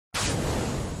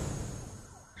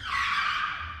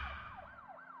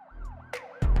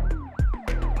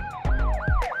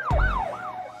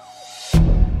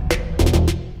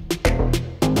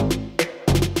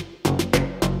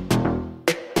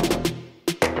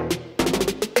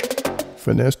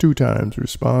Finesse2Tymes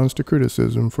responds to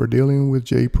criticism for dealing with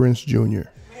J. Prince Jr.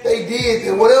 They did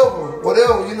it,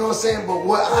 whatever, you know what I'm saying? But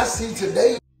what I see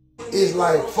today is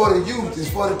like for the youth, it's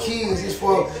for the kids, it's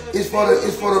for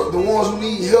the ones who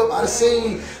need help. I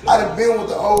done been with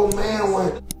the old man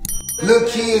when little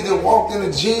kids that walked in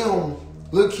the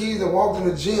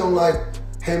gym, like,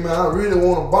 hey man, I really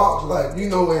want to box, like, you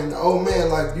know, and the old man,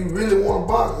 like, you really want to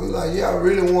box? He's like, yeah, I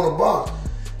really want to box.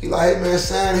 He like, hey man,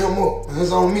 sign him up.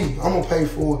 It's on me. I'm gonna pay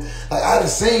for it. Like, I done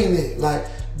seen it. Like,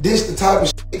 this the type of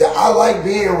shit that I like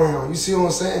being around. You see what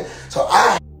I'm saying? So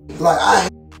I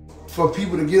for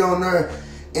people to get on there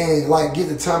and like get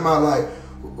the time out, like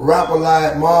rap a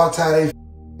lot, multi, they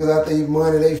cause out their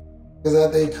money, they cause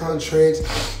out their contracts.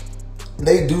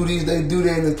 They do these, they do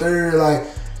that in the third. Like,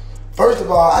 first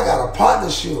of all, I got a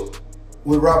partnership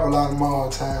with Rap a Lot and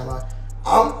multi. Like,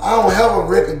 I don't have a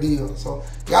record deal, so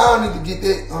y'all need to get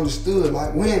that understood.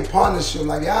 Like, we in partnership.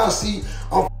 Like, y'all see,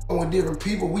 I'm with different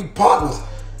people. We partners.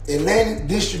 Atlantic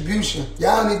distribution.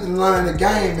 Y'all need to learn the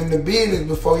game and the business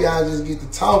before y'all just get to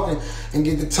talking and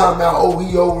get to talking about, oh,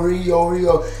 he over.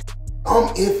 I'm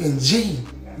F and G.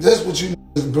 That's what you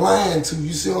is blind to.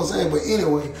 You see what I'm saying? But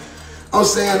anyway, I'm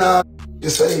saying,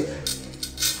 just say,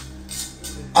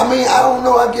 I mean, I don't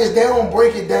know. I guess they don't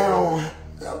break it down.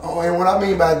 And what I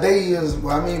mean by they is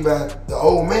what I mean by the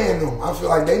old man them. I feel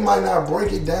like they might not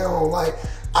break it down like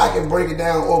I can break it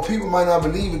down, or people might not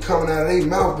believe it coming out of their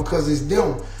mouth because it's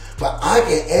them. But I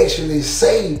can actually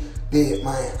say that,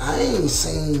 man, I ain't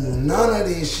seen none of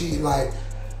this shit. Like,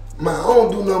 man, I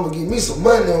don't do nothing but give me some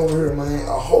money over here, man.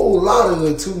 A whole lot of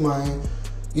it too, man.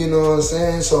 You know what I'm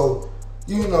saying? So,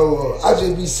 you know, I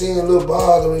just be seeing a little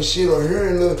bothering shit or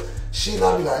hearing little shit, and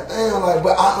I be like, damn, like,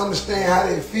 but I understand how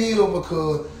they feel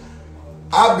because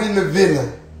I've been the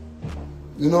villain.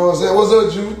 You know what I'm saying? What's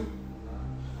up, Jude?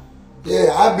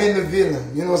 Yeah, I've been the villain.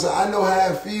 You know what I'm saying? I know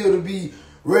how it feel to be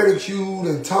ridiculed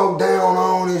and talked down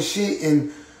on and shit,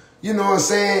 and you know what I'm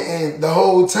saying? And the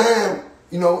whole time,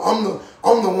 you know, I'm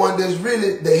the one that's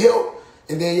really the help,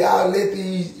 and then y'all let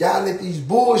these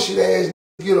bullshit ass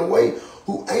get away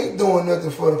who ain't doing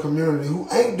nothing for the community, who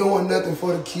ain't doing nothing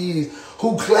for the kids,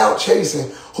 who clout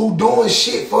chasing, who doing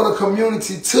shit for the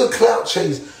community to clout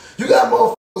chase. You got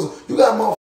motherfuckers,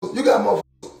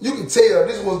 you can tell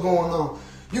this is what's going on.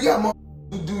 You got motherfuckers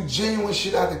who do genuine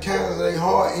shit out the kindness of their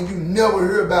heart and you never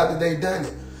hear about that they done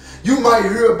it. You might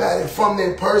hear about it from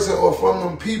that person or from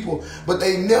them people, but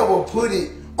they never put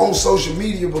it on social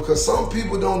media because some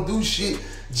people don't do shit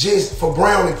just for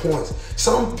brownie points.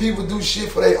 Some people do shit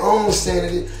for their own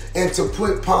sanity and to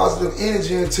put positive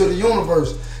energy into the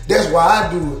universe. That's why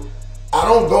I do it. I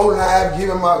don't go live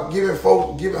giving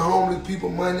homeless people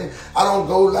money. I don't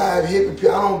go live hipping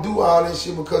people. I don't do all that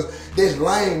shit because that's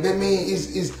lame. That means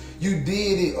you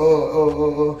did it.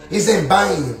 It's in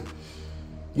vain.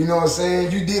 You know what I'm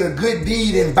saying? You did a good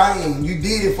deed in vain. You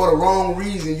did it for the wrong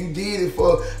reason. You did it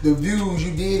for the views.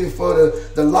 You did it for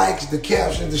the likes, the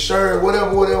captions, the share,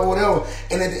 whatever.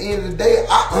 And at the end of the day,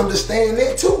 I understand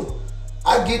that too.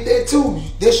 I get that too.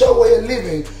 That's your way of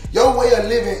living. Your way of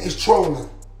living is trolling.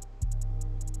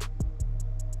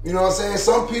 You know what I'm saying?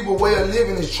 Some people way of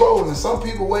living is trolling. Some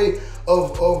people way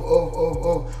of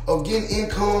getting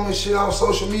income and shit off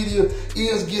social media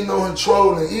is getting on here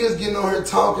trolling, is getting on here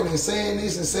talking and saying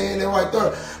this and saying that right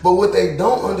there. But what they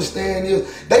don't understand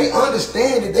is they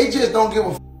understand it. They just don't give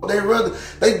a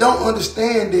fuck. They don't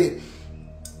understand that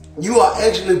you are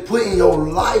actually putting your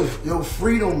life, your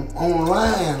freedom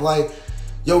online. Like,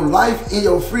 your life and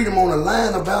your freedom on the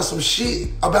line about some shit,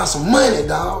 about some money,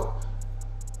 dog.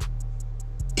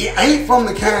 It ain't from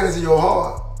the kindness of your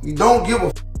heart. You don't give a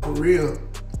f for real.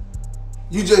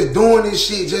 You just doing this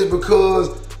shit just because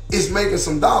it's making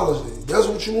some dollars. That's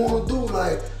what you want to do.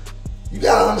 Like, you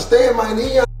gotta understand, man.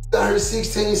 These young out here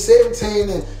 16, 17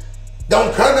 and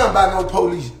don't care nothing about no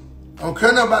police. Don't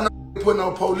care nothing about no putting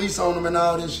no police on them and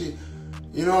all this shit.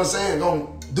 You know what I'm saying? Gonna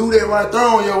do that right there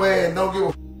on your ass and don't give a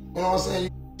f. You know what I'm saying? You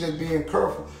just being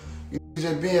careful. You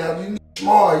just being, you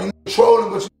smart. You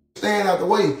trolling, but you stand out the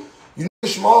way. You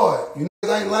smart. You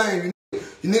niggas ain't lame.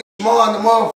 You niggas smart in the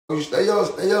motherfucker. You stay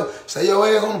your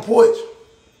ass on the porch.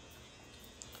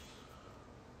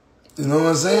 You know what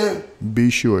I'm saying? Be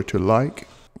sure to like,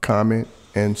 comment,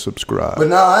 and subscribe. But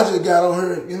now I just got on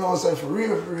here, you know what I'm saying, for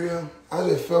real. I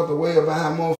just felt the way about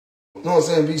how motherfuckers, you know what I'm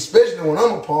saying, especially when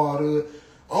I'm a part of it.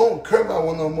 I don't care about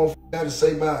what no motherfucker got to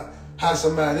say about how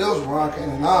somebody else rocking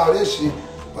and all this shit.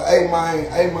 But hey man,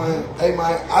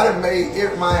 I done made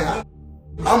it, man.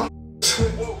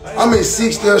 I'm at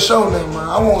 60 a show now, man.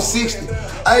 I want 60.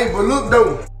 Hey, but look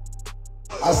though,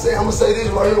 I'm gonna say this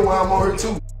right here while I'm on here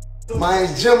too. Man,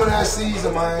 it's Gemini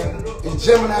season, man. It's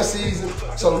Gemini season.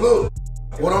 So look,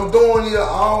 what I'm doing here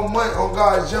all month on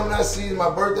God, it's Gemini season. My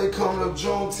birthday coming up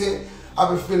June 10th. I've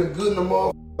been feeling good in the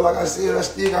motherfucker. Like I said, I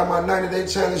still got my 90-day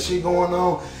challenge shit going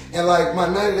on. And like my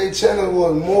 90-day challenge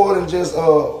was more than just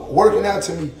working out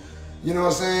to me. You know what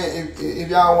I'm saying? If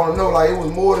y'all want to know, like it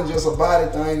was more than just a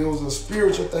body thing. It was a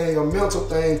spiritual thing, a mental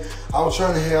thing. I was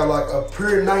trying to have like a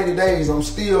pure 90 days. I'm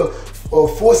still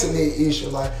forcing that issue.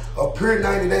 Like a pure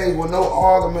 90 days with no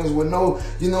arguments, with no,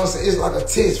 you know what I'm saying? It's like a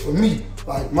test for me.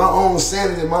 Like my own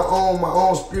sanity, my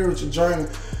own spiritual journey.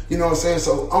 You know what I'm saying?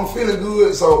 So I'm feeling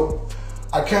good. So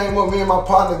I came up, me and my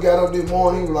partner got up this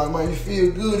morning. He was like, man, you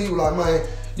feel good? He was like, man,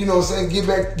 you know what I'm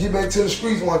saying, get back to the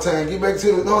streets one time, get back to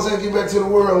the, you know what I'm saying, get back to the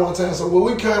world one time. So what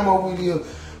we came up with is,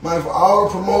 man, for all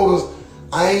the promoters,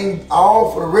 I ain't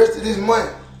all for the rest of this month.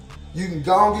 You can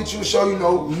go and get you a show, you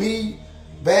know, me,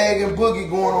 Bag and Boogie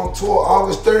going on tour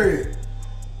August 3rd.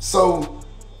 So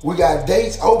we got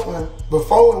dates open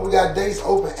before and we got dates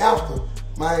open after.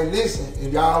 Man, listen,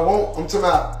 if y'all want, I'm talking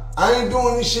about, I ain't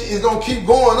doing this shit, it's gonna keep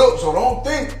going up, so don't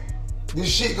think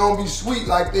this shit gonna be sweet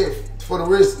like that for the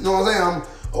rest, you know what I'm saying?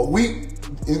 A week,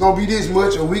 it's gonna be this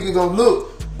much. A week is gonna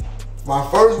look. My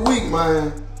first week,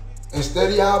 man,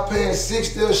 instead of y'all paying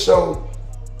 $60 a show,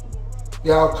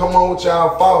 y'all come on with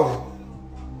y'all 40.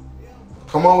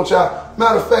 Come on with y'all.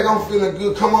 Matter of fact, I'm feeling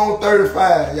good. Come on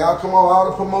 35. Y'all come on, all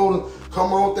the promoters,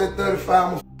 come on with that 35. I'm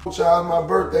gonna with y'all my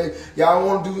birthday. Y'all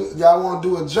wanna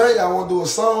do a joint, y'all wanna do a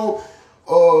song,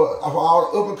 of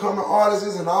all the up and coming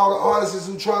artists and all the artists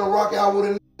who trying to rock out with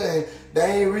it.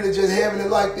 They ain't really just having it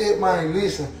like that, man.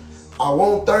 Listen, I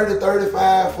want 30,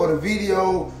 35 for the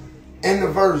video and the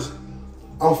verse.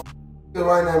 I'm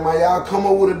right now, man. Y'all come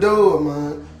up with a dub,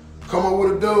 man. Come up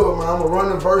with a dub, man. I'm gonna run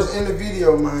the verse in the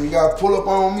video, man. You gotta pull up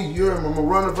on me, you hear me? I'm gonna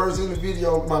run the verse in the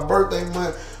video. My birthday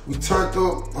month, we turned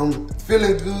up. I'm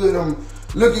feeling good. I'm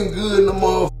looking good in the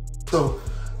motherfucker. So,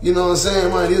 you know what I'm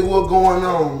saying, man? This is what's going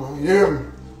on, man. You hear me?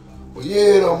 But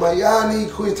yeah, though, man, y'all need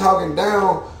to quit talking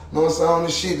down. You know what I'm saying, on the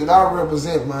shit that I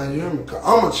represent, man, you hear me?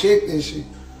 I'ma check this shit.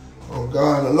 Oh,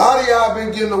 God. A lot of y'all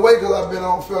been getting away because I've been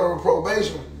on federal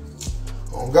probation.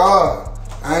 Oh, God.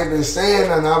 I ain't been saying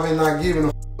nothing. I've been not giving a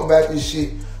f about this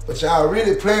shit. But y'all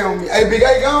really playing with me. Hey, Big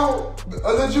A gone?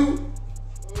 Let you?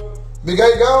 Big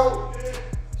A gone?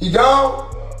 He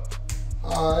gone?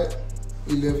 All right.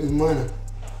 He left his money.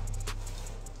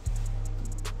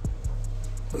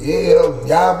 But yeah, though,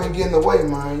 y'all been getting away,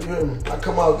 man, you hear me? I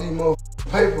come out with these motherfuckers.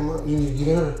 Paper, man. You need to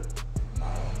get her.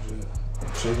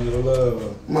 Shaking your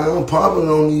love. Man, I'm popping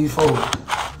on these folks.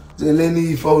 Just letting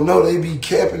these folks know they be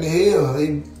capping the hell.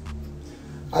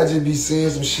 I just be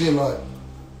saying some shit like,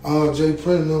 oh, Jay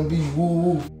Prince done be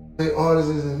woo-woo, they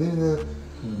artists and this.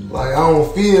 Like, I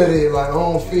don't feel that. Like, I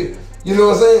don't feel, you know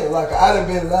what I'm saying? Like, I done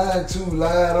been lied to,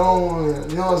 lied on,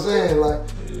 and, you know what I'm saying? Like,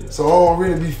 so I don't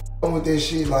really be f***ing with that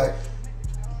shit. Like,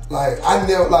 I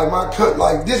never, like, my cut,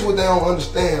 like, this what they don't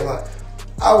understand. Like,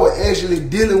 I was actually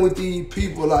dealing with these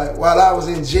people, like, while I was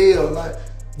in jail. Like,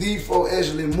 these folks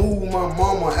actually moved my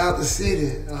mama out the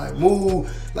city.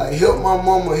 Like, help my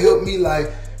mama, help me,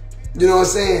 like, you know what I'm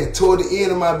saying, toward the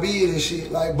end of my bid and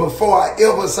shit. Like, before I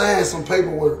ever signed some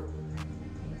paperwork.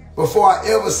 Before I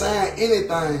ever signed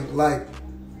anything. Like,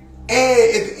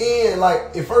 and at the end,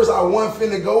 like, at first I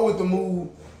wasn't finna go with the move,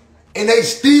 and they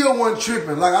still wasn't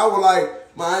tripping. Like, I was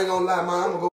like, man, I ain't gonna lie, man,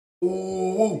 I'm gonna go,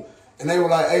 ooh. And they were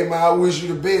like, hey, man, I wish you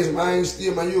the best, man. I ain't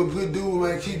still, man, you a good dude,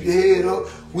 man. Keep your head up.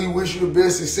 We wish you the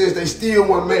best success. They still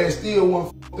want, man, still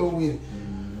want f***ed up with it.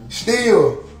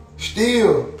 Still.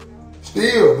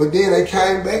 But then they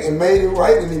came back and made it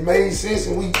right, and it made sense,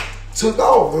 and we took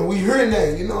off, and we heard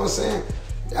that, you know what I'm saying?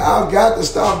 Y'all got to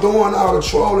stop doing all the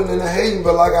trolling and the hating,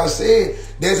 but like I said,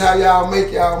 that's how y'all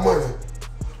make y'all money.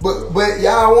 But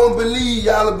y'all won't believe,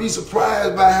 y'all will be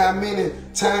surprised by how many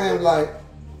times, like,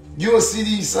 you'll see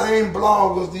these same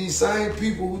bloggers, these same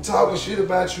people who talking shit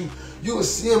about you, you'll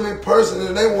see them in person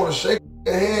and they want to shake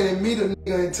their hand and meet a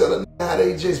nigga and tell a nigga how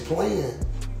they just playing.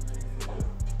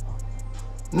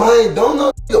 Man, don't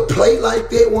no nigga play like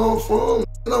that where I'm from.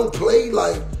 Don't play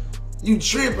like you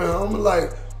tripping. I'm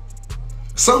like,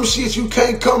 some shit you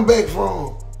can't come back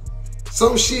from.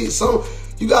 Some shit,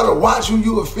 you gotta watch who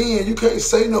you offend. You can't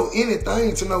say no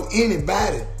anything to no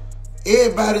anybody.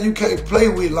 Everybody you can't play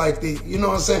with like that. You know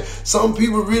what I'm saying? Some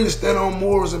people really stand on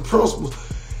morals and principles,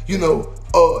 you know,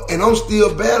 and I'm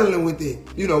still battling with it,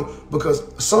 you know, because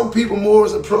some people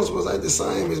morals and principles ain't the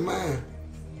same as mine.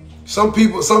 Some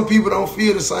people don't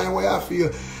feel the same way I feel.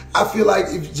 I feel like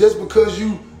if just because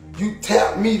you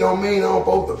tap me don't mean I'm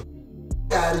supposed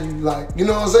to out of you, like, you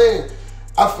know what I'm saying?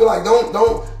 I feel like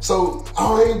don't. So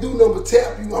I ain't do nothing but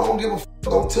tap you. I don't give a f.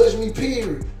 Don't touch me.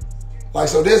 Period. Like,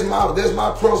 so that's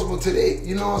my principle to that.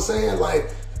 You know what I'm saying? Like,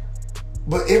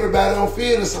 but everybody don't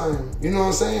feel the same. You know what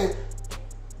I'm saying?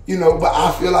 You know, but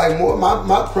I feel like more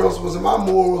my principles and my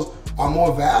morals are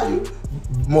more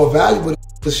valuable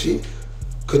than shit.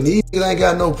 Cause these niggas ain't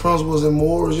got no principles and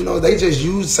morals. You know, they just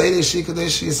say that shit cause that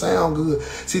shit sound good.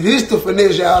 See, this the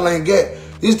finesse y'all ain't got.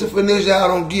 This the finesse y'all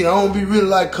don't get. I don't be really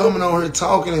like coming on here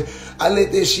talking and I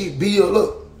let that shit build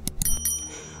up.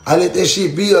 I let that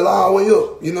shit build all the way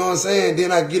up. You know what I'm saying?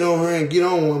 Then I get on here and get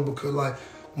on one because like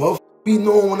motherfuckers be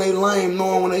knowing when they lame,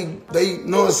 knowing when they you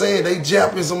know what I'm saying, they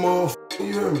japping some motherfuckers.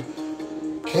 You hear me?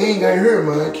 King ain't here,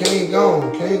 man. King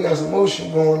gone. King got some more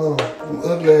shit going on. Them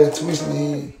ugly ass twisting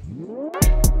head.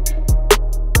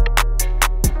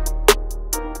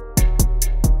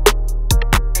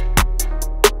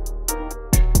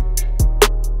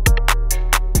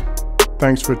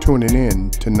 Thanks for tuning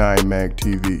in to 9 Mag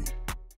TV.